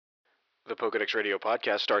The Pokedex Radio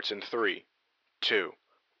podcast starts in 3, 2,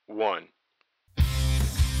 1.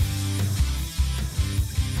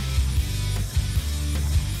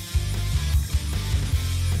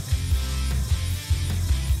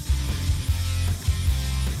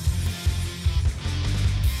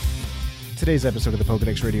 Today's episode of the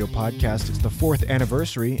Pokedex Radio podcast is the 4th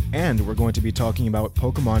anniversary, and we're going to be talking about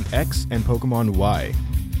Pokemon X and Pokemon Y.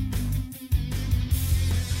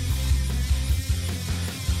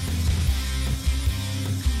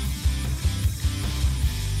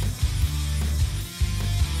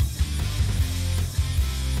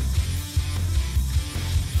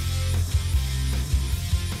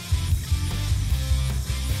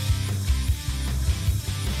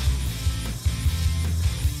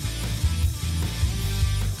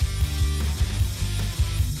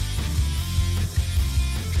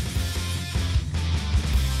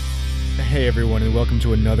 Hey everyone, and welcome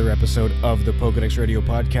to another episode of the Pokedex Radio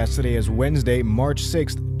podcast. Today is Wednesday, March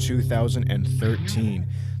 6th, 2013.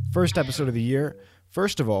 First episode of the year.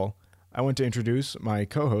 First of all, I want to introduce my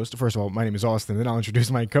co-host. First of all, my name is Austin, then I'll introduce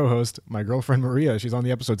my co-host, my girlfriend Maria. She's on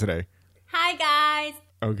the episode today. Hi, guys.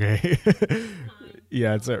 Okay.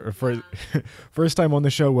 Yeah, it's a first time on the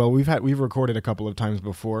show. Well, we've recorded a couple of times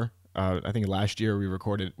before. I think last year we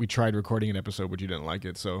tried recording an episode, but you didn't like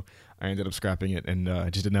it, so I ended up scrapping it, and I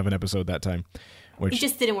just didn't have an episode that time. It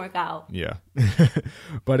just didn't work out. Yeah.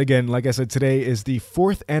 But again, like I said, today is the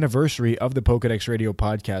 4th anniversary of the Pokedex Radio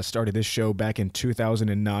podcast. Started this show back in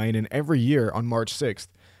 2009, and every year on March 6th,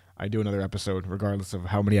 I do another episode, regardless of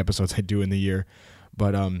how many episodes I do in the year.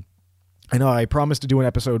 But I know I promised to do an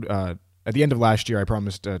episode at the end of last year. I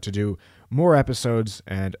promised to do more episodes,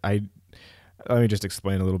 and let me just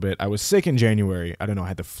explain a little bit. I was sick in January. I don't know, I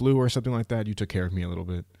had the flu or something like that. You took care of me a little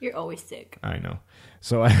bit. You're always sick. I know.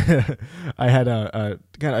 So I had I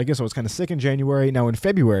guess I was kind of sick in January. Now in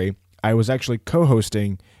February, I was actually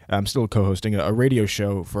I'm still co-hosting a radio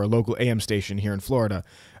show for a local AM station here in Florida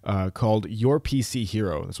called Your PC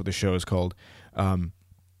Hero. That's what the show is called. And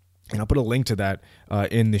I'll put a link to that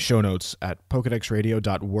in the show notes at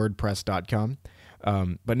pokedexradio.wordpress.com.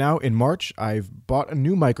 But now in March, I've bought a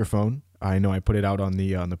new microphone. I know I put it out on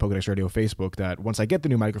the Pokedex Radio Facebook that once I get the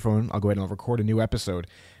new microphone, I'll go ahead and I'll record a new episode.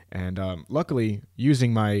 And luckily,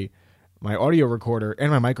 using my audio recorder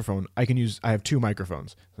and my microphone, I have 2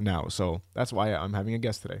 microphones now. So that's why I'm having a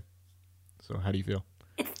guest today. So how do you feel?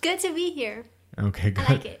 It's good to be here. Okay, good.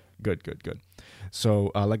 I like it. Good.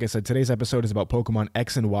 So like I said, today's episode is about Pokemon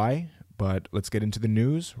X and Y, but let's get into the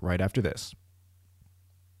news right after this.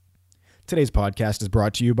 Today's podcast is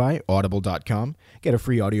brought to you by Audible.com. Get a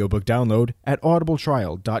free audiobook download at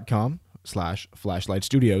audibletrial.com/Flashlight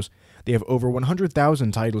Studios. They have over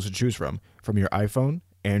 100,000 titles to choose from your iPhone,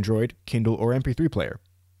 Android, Kindle, or MP3 player.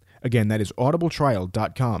 Again, that is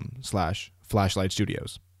audibletrial.com/Flashlight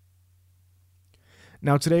Studios.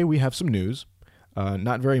 Now today we have some news.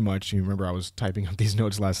 Not very much. You remember I was typing up these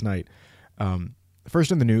notes last night. First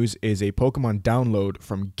in the news is a Pokemon download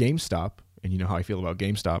from GameStop, and you know how I feel about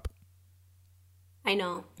GameStop. I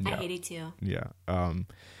know. Yeah. I hate it too. Yeah.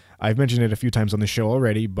 I've mentioned it a few times on the show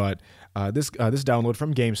already, but this download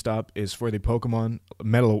from GameStop is for the Pokemon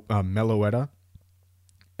Meloetta,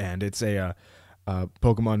 and it's a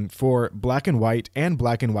Pokemon for Black and White and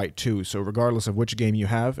Black and White 2. So regardless of which game you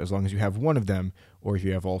have, as long as you have one of them, or if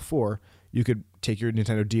you have all 4, you could take your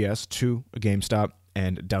Nintendo DS to a GameStop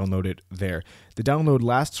and download it there. The download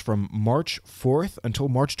lasts from March 4th until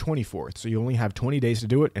March 24th, so you only have 20 days to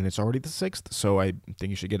do it, and it's already the 6th, so I think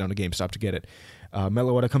you should get on a GameStop to get it.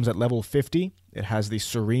 Meloetta comes at level 50. It has the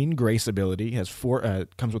Serene Grace ability. It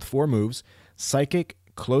comes with 4 moves: Psychic,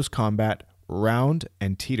 Close Combat, Round,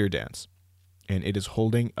 and Teeter Dance. And it is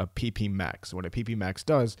holding a PP Max. What a PP Max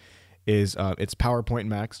does is it's PowerPoint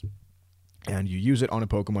Max, and you use it on a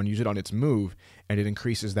Pokemon, use it on its move, and it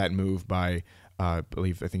increases that move by I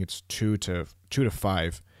think it's 2 to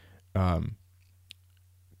 5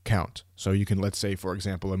 count. So you can, let's say, for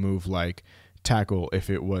example, a move like Tackle, if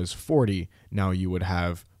it was 40, now you would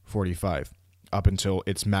have 45 up until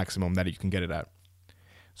its maximum that you can get it at.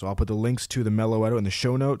 So I'll put the links to the Meloetta in the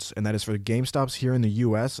show notes, and that is for the GameStops here in the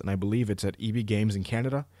U.S., and I believe it's at EB Games in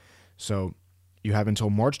Canada. So you have until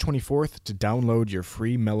March 24th to download your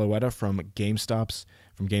free Meloetta from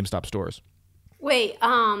GameStop stores. Wait,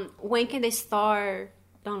 when can they start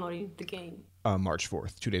downloading the game? March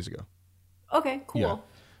 4th, 2 days ago. Okay, cool. Yeah.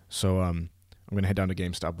 So I'm going to head down to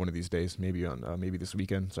GameStop one of these days, maybe this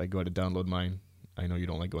weekend, so I go ahead and download mine. I know you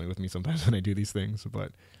don't like going with me sometimes when I do these things,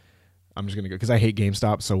 but I'm just going to go, because I hate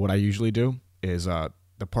GameStop, so what I usually do is the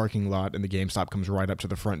parking lot and the GameStop comes right up to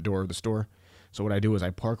the front door of the store. So what I do is I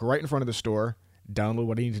park right in front of the store, download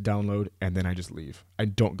what I need to download, and then I just leave. I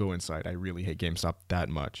don't go inside. I really hate GameStop that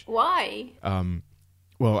much. Why?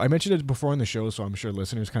 Well, I mentioned it before on the show, so I'm sure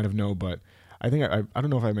listeners kind of know, but I think I don't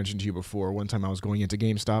know if I mentioned to you before. One time I was going into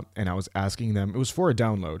GameStop and I was asking them, it was for a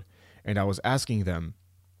download, and I was asking them,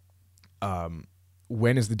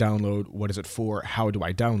 when is the download? What is it for? How do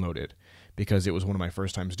I download it? Because it was one of my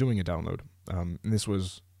first times doing a download. And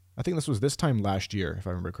I think this was this time last year, if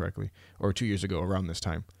I remember correctly, or 2 years ago around this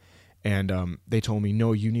time. And they told me,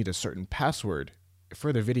 no, you need a certain password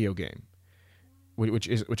for the video game. Which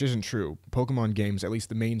isn't true. Pokemon games, at least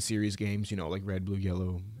the main series games, like Red, Blue,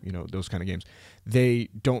 Yellow, those kind of games, they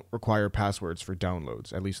don't require passwords for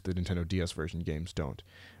downloads. At least the Nintendo DS version games don't.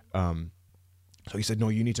 So he said, no,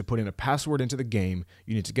 you need to put in a password into the game.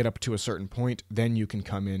 You need to get up to a certain point. Then you can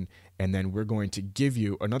come in, and then we're going to give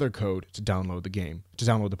you another code to download the game, to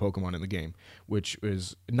download the Pokemon in the game, which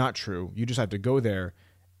is not true. You just have to go there,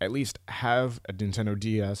 at least have a Nintendo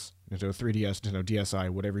DS, Nintendo 3DS, Nintendo DSi,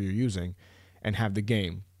 whatever you're using, and have the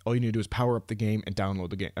game. All you need to do is power up the game and download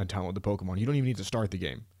the game and download the Pokemon. You don't even need to start the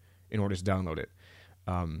game in order to download it.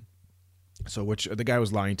 So which the guy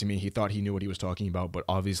was lying to me. He thought he knew what he was talking about, but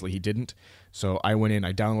obviously he didn't. So I went in,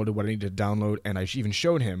 I downloaded what I needed to download, and I even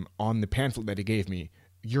showed him on the pamphlet that he gave me,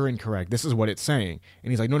 you're incorrect. This is what it's saying.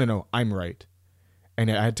 And he's like, no, I'm right. And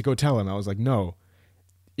I had to go tell him. I was like, no,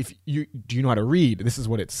 do you know how to read? This is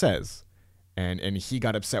what it says. And he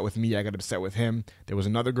got upset with me. I got upset with him. There was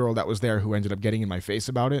another girl that was there who ended up getting in my face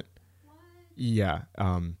about it. What? Yeah.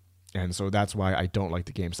 And so that's why I don't like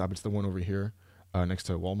the GameStop. It's the one over here next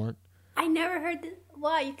to Walmart. I never heard this.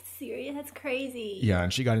 Wow, you serious? That's crazy. Yeah,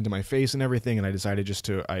 and she got into my face and everything, and I decided just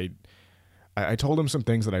to I told him some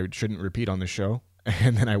things that I shouldn't repeat on the show,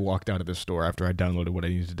 and then I walked out of the store after I downloaded what I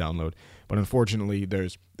needed to download. But unfortunately,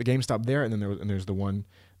 there's the GameStop there, and then there's the one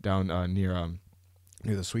down near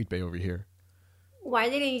the Sweet Bay over here. Why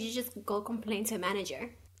didn't you just go complain to a manager?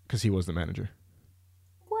 Because he was the manager.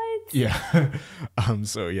 What? Yeah.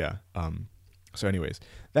 So anyways,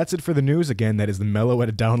 that's it for the news. Again, that is the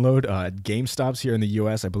Meloetta download at GameStops here in the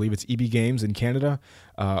U.S. I believe it's EB Games in Canada.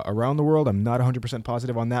 Around the world, I'm not 100%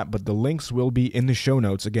 positive on that, but the links will be in the show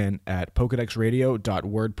notes, again, at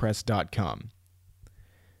pokedexradio.wordpress.com.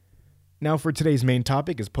 Now for today's main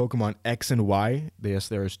topic is Pokemon X and Y. Yes,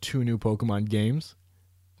 there's 2 new Pokemon games.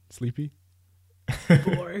 Sleepy?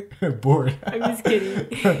 Bored. I'm just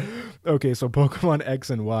kidding. Okay, so Pokemon X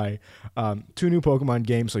and Y. 2 new Pokemon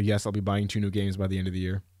games, so yes, I'll be buying 2 new games by the end of the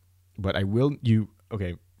year. But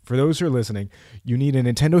for those who are listening, you need a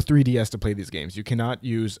Nintendo 3DS to play these games. You cannot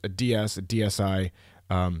use a DS, a DSi,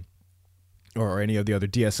 or any of the other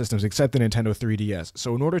DS systems except the Nintendo 3DS.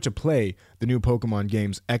 So in order to play the new Pokemon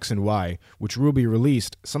games X and Y, which will be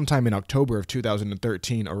released sometime in October of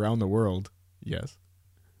 2013 around the world, yes.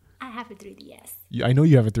 I have a 3DS. I know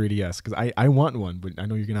you have a 3DS because I want one, but I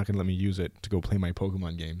know you're not going to let me use it to go play my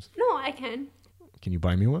Pokemon games. No, I can. Can you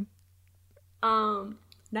buy me one? Not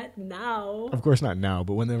now. Of course not now,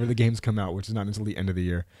 but whenever the games come out, which is not until the end of the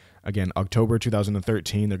year. Again, October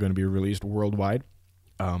 2013, they're going to be released worldwide.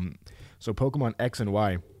 So Pokemon X and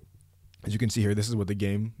Y, as you can see here, this is what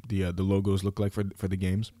the logos look like for the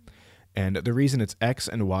games. And the reason it's X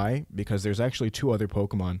and Y, because there's actually 2 other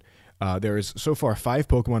Pokemon. There is so far 5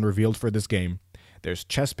 Pokemon revealed for this game. There's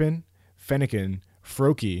Chespin, Fennekin,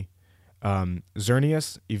 Froakie,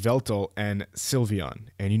 Xerneas, Yveltal, and Sylveon.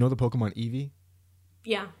 And you know the Pokemon Eevee?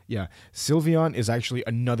 Yeah. Yeah. Sylveon is actually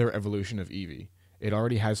another evolution of Eevee. It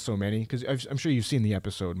already has so many, because I'm sure you've seen the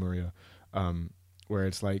episode, Maria, where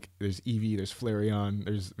it's like there's Eevee, there's Flareon,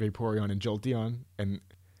 there's Vaporeon, and Jolteon, and...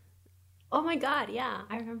 Oh my god, yeah,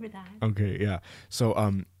 I remember that. Okay, yeah.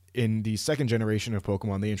 So, in the second generation of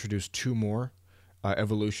Pokemon, they introduced 2 more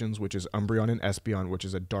evolutions, which is Umbreon and Espeon, which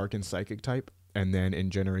is a dark and psychic type. And then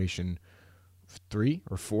in generation 3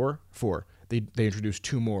 or 4, they introduced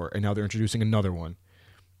 2 more, and now they're introducing another one,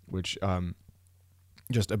 which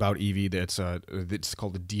just about Eevee. It's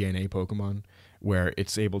called a DNA Pokemon, where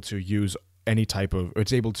it's able to use any type of.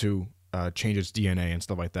 It's able to change its DNA and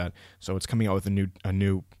stuff like that. So it's coming out with a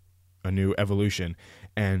new evolution,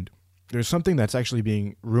 and there's something that's actually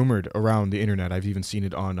being rumored around the internet. I've even seen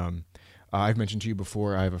it on, I've mentioned to you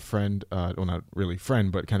before, I have a friend, well, not really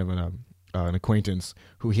friend, but kind of an acquaintance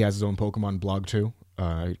who he has his own Pokemon blog too.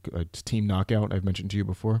 It's Team Knockout, I've mentioned to you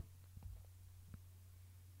before.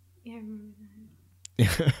 Yeah, I remember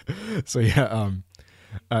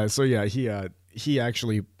that. He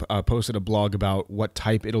actually posted a blog about what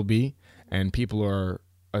type it'll be, and people are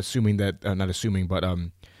assuming that, not assuming, but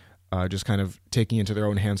just kind of taking into their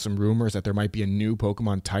own hands some rumors that there might be a new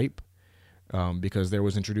Pokemon type, because there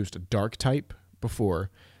was introduced a dark type before,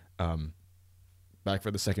 back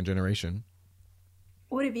for the second generation.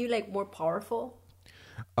 Would it be like more powerful?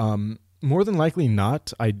 More than likely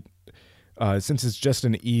not. Since it's just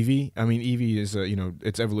an Eevee. I mean, Eevee is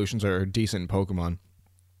its evolutions are decent Pokemon.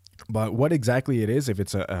 But what exactly it is, if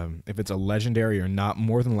it's a legendary or not,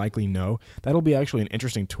 more than likely no. That'll be actually an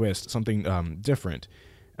interesting twist, something different.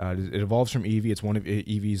 It evolves from Eevee. It's one of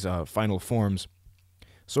Eevee's final forms.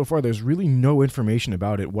 So far, there's really no information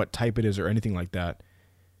about it, what type it is, or anything like that.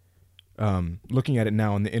 Looking at it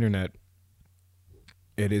now on the internet,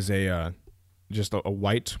 it is just a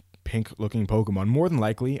white, pink-looking Pokemon. More than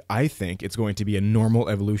likely, I think it's going to be a normal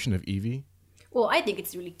evolution of Eevee. Well, I think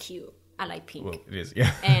it's really cute. I like pink. Well, it is,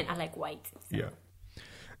 yeah. And I like white. So. Yeah.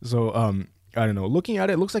 So, I don't know. Looking at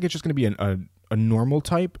it, it looks like it's just going to be a normal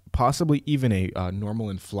type, possibly even a normal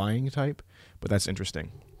and flying type. But that's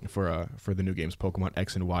interesting for the new games, Pokemon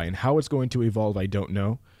X and Y. And how it's going to evolve, I don't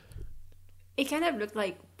know. It kind of looked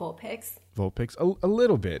like Vulpix. Vulpix, a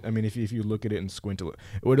little bit. I mean, if you look at it and squint a little,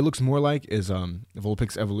 what it looks more like is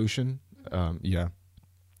Vulpix Evolution. Yeah,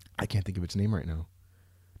 I can't think of its name right now.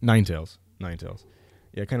 Ninetales.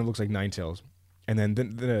 Yeah, it kind of looks like Ninetales. And then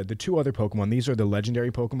the two other Pokemon. These are the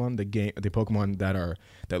legendary Pokemon. The Pokemon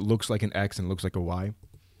that looks like an X and looks like a Y.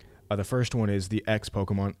 The first one is the X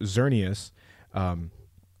Pokemon Xerneas.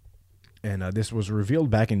 And this was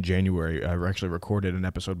revealed back in January. I actually recorded an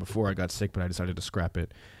episode before I got sick, but I decided to scrap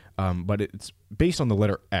it. But it's based on the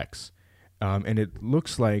letter X, and it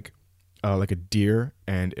looks like a deer.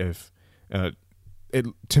 And if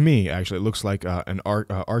to me, actually, it looks like an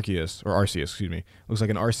Arceus, excuse me. It looks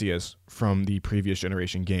like an Arceus from the previous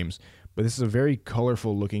generation games. But this is a very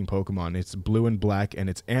colorful looking Pokemon. It's blue and black, and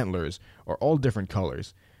its antlers are all different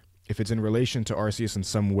colors. If it's in relation to Arceus in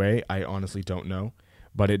some way, I honestly don't know.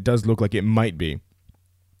 But it does look like it might be,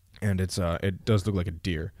 and it does look like a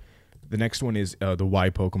deer. The next one is the Y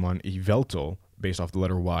Pokemon Yveltal, based off the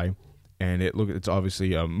letter Y, and it's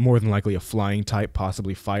obviously more than likely a flying type,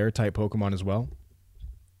 possibly fire type Pokemon as well.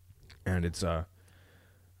 And it's a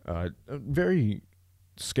very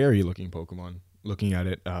scary looking Pokemon. Looking at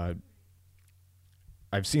it,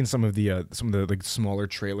 I've seen some of the like smaller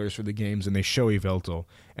trailers for the games, and they show Yveltal,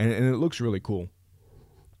 and it looks really cool.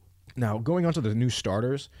 Now, going on to the new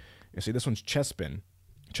starters, you see this one's Chespin.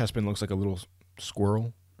 Chespin looks like a little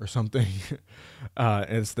squirrel or something.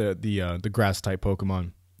 It's the grass type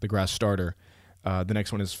Pokemon, the grass starter. The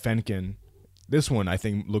next one is Fennekin. This one I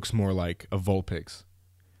think looks more like a Vulpix.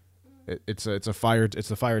 It's the fire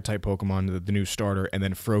type Pokemon, the new starter, and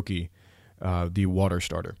then Froakie, the water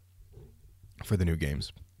starter for the new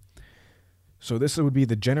games. So this would be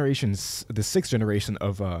the sixth generation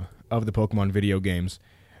of the Pokemon video games.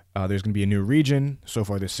 There's going to be a new region. So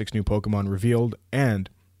far, there's 6 new Pokemon revealed, and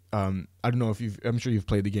I don't know if I'm sure you've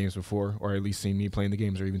played the games before, or at least seen me playing the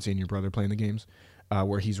games, or even seen your brother playing the games,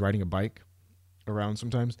 where he's riding a bike around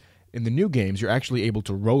sometimes. In the new games, you're actually able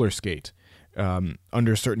to roller skate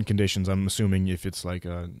under certain conditions. I'm assuming if it's like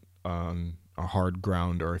a hard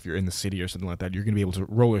ground, or if you're in the city or something like that, you're going to be able to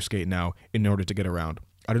roller skate now in order to get around.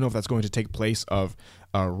 I don't know if that's going to take place of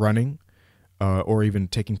running, or even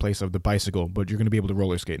taking place of the bicycle, but you're going to be able to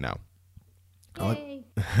roller skate now.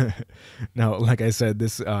 Now, like I said,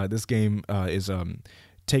 this game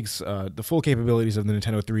takes the full capabilities of the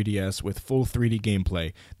Nintendo 3DS with full 3D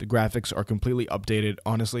gameplay. The graphics are completely updated.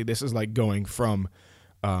 Honestly, this is like going from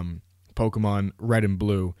Pokemon Red and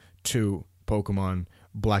Blue to Pokemon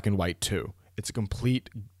Black and White 2. It's a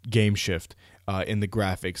complete game shift in the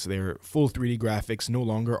graphics. They're full 3D graphics. No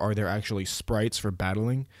longer are there actually sprites for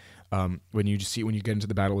battling. When you get into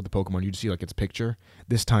the battle with the Pokemon, you just see like its picture.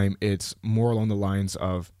 This time, it's more along the lines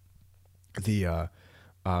of the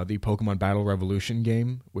Pokemon Battle Revolution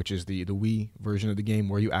game, which is the Wii version of the game,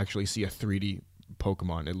 where you actually see a 3D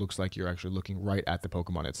Pokemon. It looks like you're actually looking right at the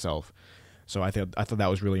Pokemon itself. So I thought that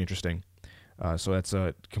was really interesting. So that's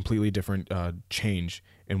a completely different change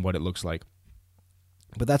in what it looks like.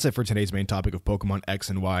 But that's it for today's main topic of Pokemon X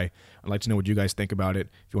and Y. I'd like to know what you guys think about it.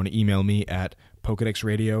 If you want to email me at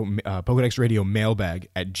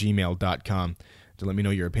PokédexRadioMailbag@gmail.com to let me know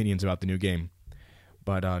your opinions about the new game.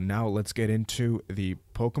 But now let's get into the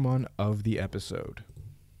Pokemon of the episode.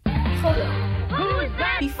 Hold on. Who's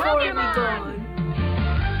that Before we Pokemon? go on.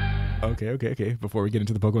 Okay. Before we get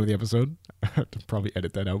into the Pokemon of the episode, I have to probably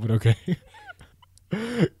edit that out, but okay.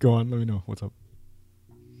 Go on, let me know. What's up?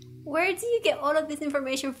 Where do you get all of this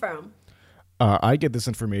information from? I get this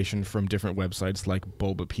information from different websites like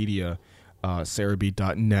Bulbapedia,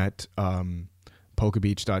 Cerebi.net,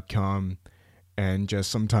 Pokebeach.com, and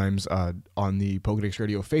just sometimes on the Pokedex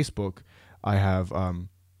Radio Facebook, I have a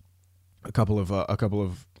couple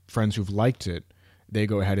of friends who've liked it. they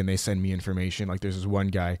go ahead and they send me information. Like there's this one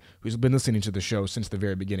guy who's been listening to the show since the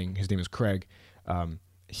very beginning. His name is Craig.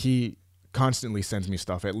 He constantly sends me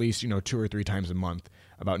stuff, at least 2 or 3 times a month,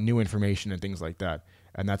 about new information and things like that.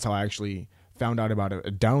 And that's how I actually found out about a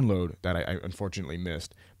download that I unfortunately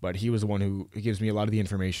missed. But he was the one who gives me a lot of the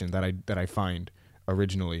information that I find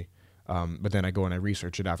originally. But then I go and I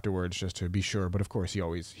research it afterwards just to be sure. But of course,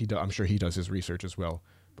 I'm sure he does his research as well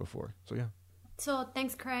before. So yeah. So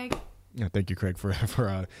thanks, Craig. Yeah, thank you, Craig, for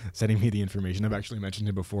sending me the information. I've actually mentioned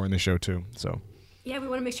him before in the show too. So Yeah, we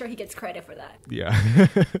want to make sure he gets credit for that. yeah,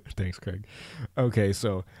 thanks, Craig. Okay,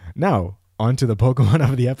 so now on to the Pokemon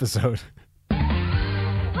of the episode.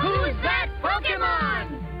 Who's that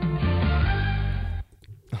Pokemon?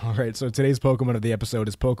 All right, so today's Pokemon of the episode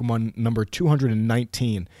is Pokemon number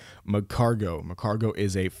 219, Magcargo. Magcargo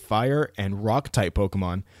is a fire and rock type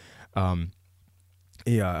Pokemon.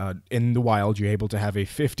 In the wild, you're able to have a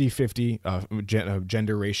 50-50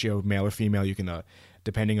 gender ratio, male or female. You can,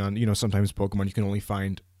 depending on, sometimes Pokemon you can only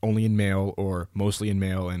find only in male or mostly in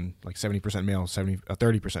male and like 70% male,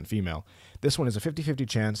 30% female. This one is a 50-50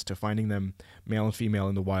 chance to finding them male and female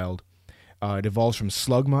in the wild. It evolves from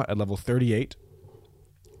Slugma at level 38.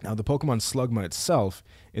 Now, the Pokemon Slugma itself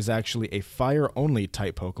is actually a fire-only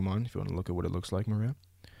type Pokemon. If you want to look at what it looks like, Maria.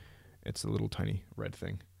 It's a little tiny red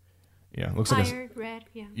thing. Yeah, it looks like Fire, red,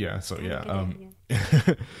 yeah. Yeah, so yeah. But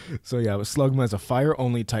Slugma is a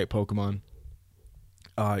fire-only type Pokemon.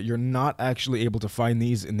 You're not actually able to find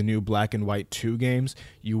these in the new Black and White 2 games.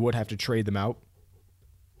 You would have to trade them out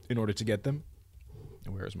in order to get them.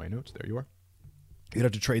 Where's my notes? There you are. You'd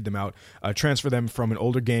have to trade them out, transfer them from an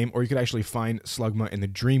older game, or you could actually find Slugma in the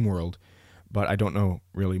Dream World, but I don't know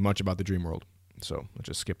really much about the Dream World, so let's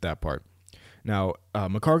just skip that part. Now,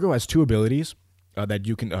 Magcargo has 2 abilities that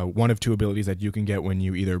you can, one of 2 abilities that you can get when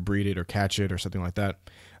you either breed it or catch it or something like that.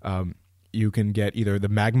 You can get either the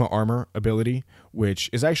Magma Armor ability, which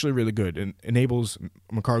is actually really good and enables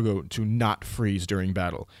Magcargo to not freeze during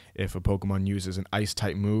battle. If a Pokemon uses an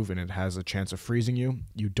Ice-type move and it has a chance of freezing you,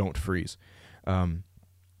 you don't freeze.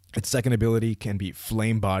 Its second ability can be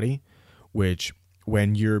Flame Body, which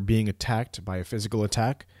when you're being attacked by a physical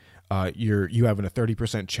attack, you have a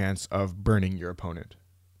 30% chance of burning your opponent.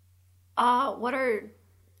 what are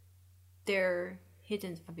their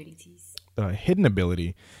hidden abilities? Hidden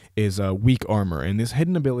ability is Weak Armor, and this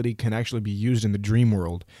hidden ability can actually be used in the Dream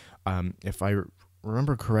World. If I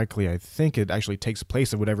remember correctly, I think it actually takes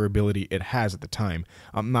place of whatever ability it has at the time.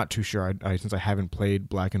 I'm not too sure, since I haven't played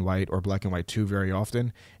Black and White or Black and White 2 very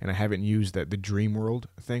often, and I haven't used the Dream World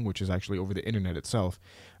thing, which is actually over the internet itself,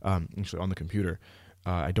 actually on the computer.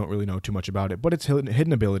 I don't really know too much about it, but its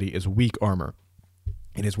hidden ability is Weak Armor.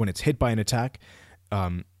 It is when it's hit by an attack,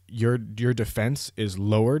 your defense is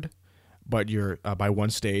lowered, but by 1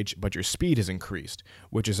 stage, but your speed is increased,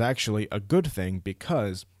 which is actually a good thing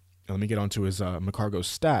because, let me get onto his Magcargo's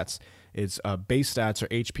stats. Its base stats are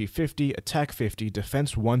HP 50, attack 50,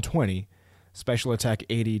 defense 120, special attack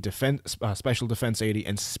 80, special defense 80,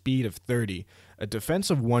 and speed of 30. A defense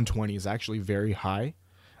of 120 is actually very high.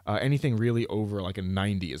 Anything really over like a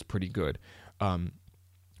 90 is pretty good.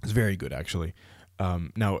 It's very good, actually.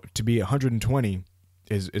 Now, to be 120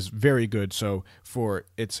 is very good. So for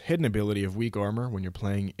its hidden ability of Weak Armor, when you're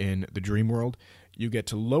playing in the Dream World, you get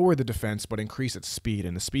to lower the defense but increase its speed,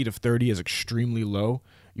 and the speed of 30 is extremely low.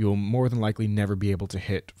 You'll more than likely never be able to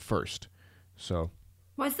hit first. So,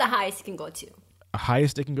 What's the highest you can go to?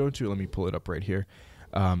 highest it can go to, let me pull it up right here.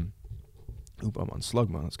 I'm on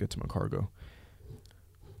Slugma. Let's get to Magcargo.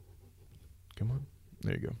 Come on.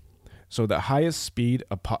 There you go. So the highest speed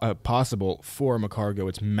possible for Magcargo,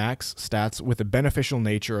 its max stats with a beneficial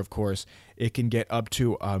nature, of course, it can get up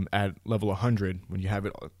to, at level 100, when you have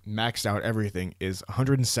it maxed out everything, is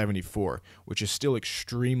 174, which is still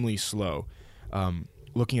extremely slow.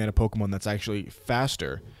 Looking at a Pokemon that's actually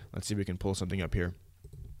faster, let's see if we can pull something up here.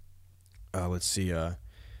 Let's see,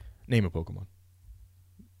 name a Pokemon.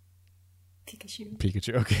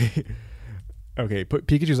 Pikachu, okay. Okay,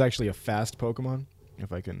 Pikachu is actually a fast Pokemon.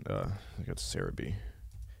 If I can, I think it's Cerebi.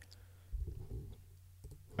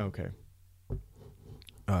 Okay.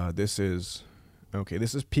 This is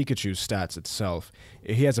Pikachu's stats itself.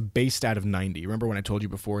 He has a base stat of 90. Remember when I told you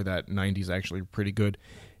before that 90 is actually pretty good?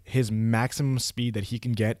 His maximum speed that he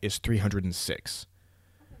can get is 306.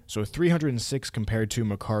 So 306 compared to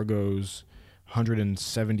Magcargo's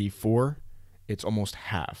 174, it's almost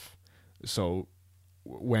half. So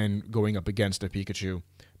when going up against a Pikachu,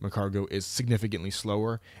 Magcargo is significantly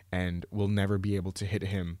slower and will never be able to hit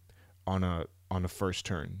him on a first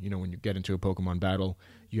turn. You know, when you get into a Pokemon battle,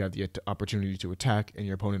 you have the opportunity to attack, and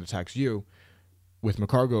your opponent attacks you. with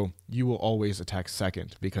Macargo, you will always attack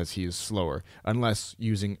second because he is slower, unless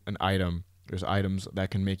using an item. There's items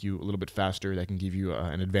that can make you a little bit faster, that can give you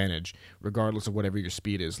an advantage, regardless of whatever your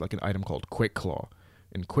speed is, like an item called Quick Claw.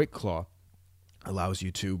 And Quick Claw allows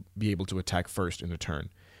you to be able to attack first in a turn,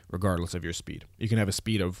 regardless of your speed. You can have a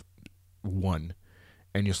speed of 1,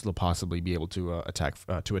 and you'll still possibly be able to attack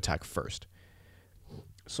first.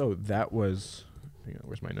 So that was...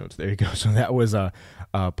 where's my notes? There you go. So that was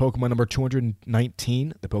Pokemon number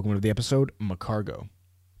 219, the Pokemon of the episode, Macargo.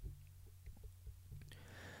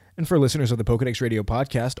 And for listeners of the Pokedex Radio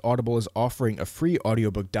podcast, Audible is offering a free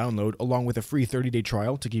audiobook download along with a free 30-day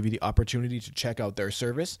trial to give you the opportunity to check out their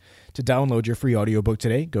service. To download your free audiobook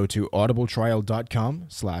today, go to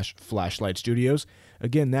audibletrial.com/flashlightstudios.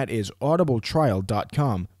 Again, that is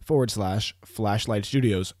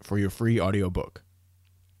audibletrial.com/flashlightstudios for your free audiobook.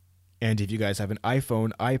 And if you guys have an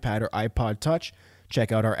iPhone, iPad, or iPod Touch,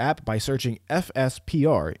 check out our app by searching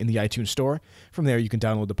FSPR in the iTunes Store. From there, you can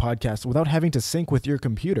download the podcast without having to sync with your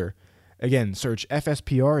computer. Again, search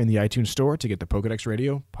FSPR in the iTunes Store to get the Pokedex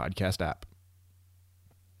Radio podcast app.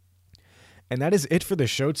 And that is it for the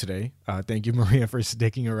show today. Thank you, Maria, for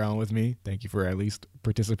sticking around with me. Thank you for at least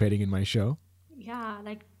participating in my show. Yeah,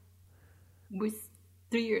 like with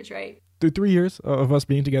 3 years, right? Through 3 years of us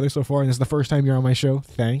being together so far, and this is the first time you're on my show.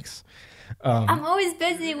 Thanks. I'm always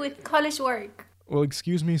busy with college work. Well,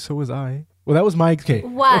 excuse me, so was I. Well, that was my... Okay,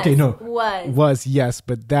 Was, yes,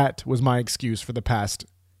 but that was my excuse for the past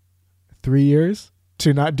 3 years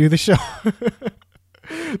to not do the show.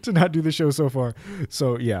 To not do the show so far.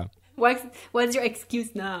 So, yeah. What's your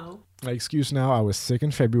excuse now? My excuse now, I was sick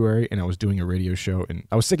in February, and I was doing a radio show. And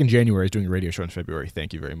I was sick in January, I was doing a radio show in February.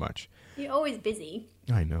 Thank you very much. You're always busy.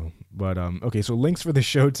 I know. But, okay, so links for the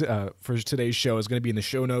show, for today's show is going to be in the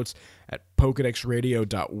show notes at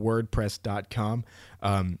pokedexradio.wordpress.com.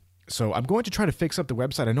 So I'm going to try to fix up the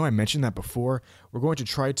website. I know I mentioned that before. We're going to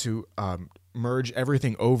try to merge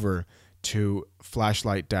everything over to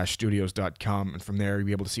flashlight-studios.com, and from there you'll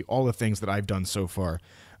be able to see all the things that I've done so far,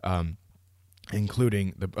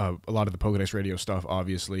 including a lot of the Pokedex Radio stuff,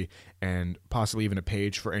 obviously, and possibly even a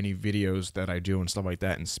page for any videos that I do and stuff like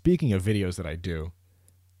that. And speaking of videos that I do...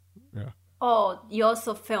 Yeah. Oh, you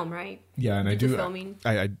also film, right? Yeah, and I do do. Filming.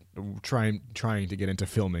 I trying to get into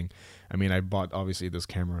filming. I mean, I bought obviously this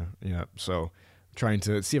camera. Yeah, so trying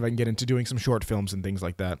to see if I can get into doing some short films and things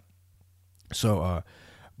like that. So,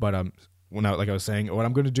 well, now, like I was saying, what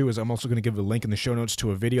I'm going to do is I'm also going to give a link in the show notes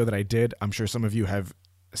to a video that I did. I'm sure some of you have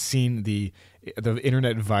seen the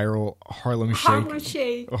internet viral Harlem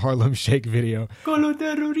Shake video. Con los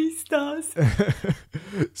terroristas.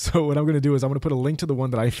 So what I'm going to do is I'm going to put a link to the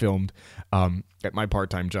one that I filmed at my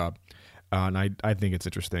part-time job, and I think it's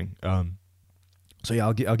interesting. So yeah,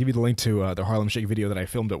 I'll give you the link to the Harlem Shake video that I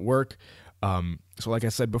filmed at work. So like I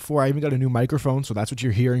said before, I even got a new microphone, so that's what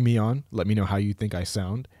you're hearing me on. Let me know how you think I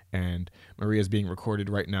sound. And Maria's being recorded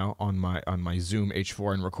right now on my Zoom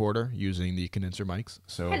H4n recorder using the condenser mics.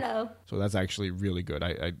 So Hello. So that's actually really good.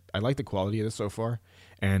 I like the quality of this so far,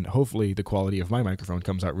 and hopefully the quality of my microphone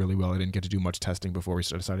comes out really well. I didn't get to do much testing before we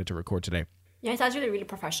decided to record today. Yeah, it's actually really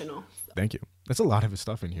professional. Thank you. That's a lot of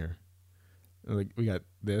stuff in here. Like we got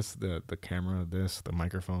this, the camera, this, the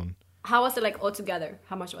microphone. How was it like all together?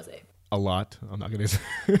 How much was it? A lot. I'm not gonna say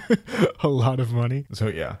a lot of money. So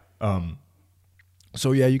yeah.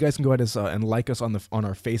 So yeah, you guys can go ahead and like us on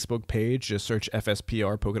our Facebook page. Just search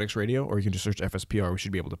FSPR Pokedex Radio, or you can just search FSPR. We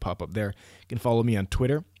should be able to pop up there. You can follow me on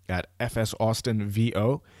Twitter at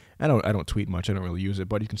FSAustinVO. I don't tweet much. I don't really use it,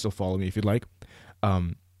 but you can still follow me if you'd like.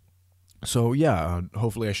 So yeah,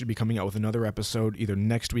 hopefully I should be coming out with another episode either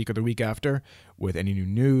next week or the week after with any new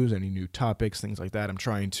news, any new topics, things like that. I'm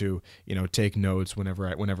trying to, take notes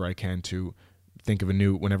whenever I can to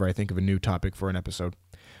whenever I think of a new topic for an episode.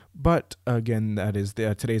 But again, that is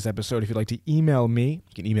today's episode. If you'd like to email me,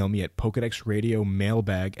 you can email me at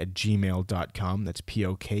pokedexradiomailbag@gmail.com. That's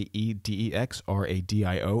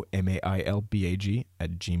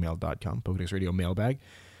POKEDEXRADIOMAILBAG@gmail.com. Pokedex Radio Mailbag.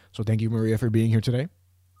 So thank you, Maria, for being here today.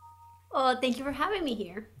 Oh, thank you for having me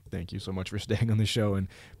here. Thank you so much for staying on the show and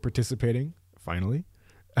participating, finally.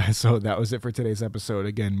 So that was it for today's episode.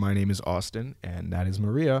 Again, my name is Austin, and that is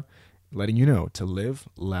Maria, letting you know to live,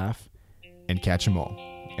 laugh, and catch 'em all.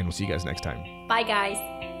 And we'll see you guys next time. Bye, guys.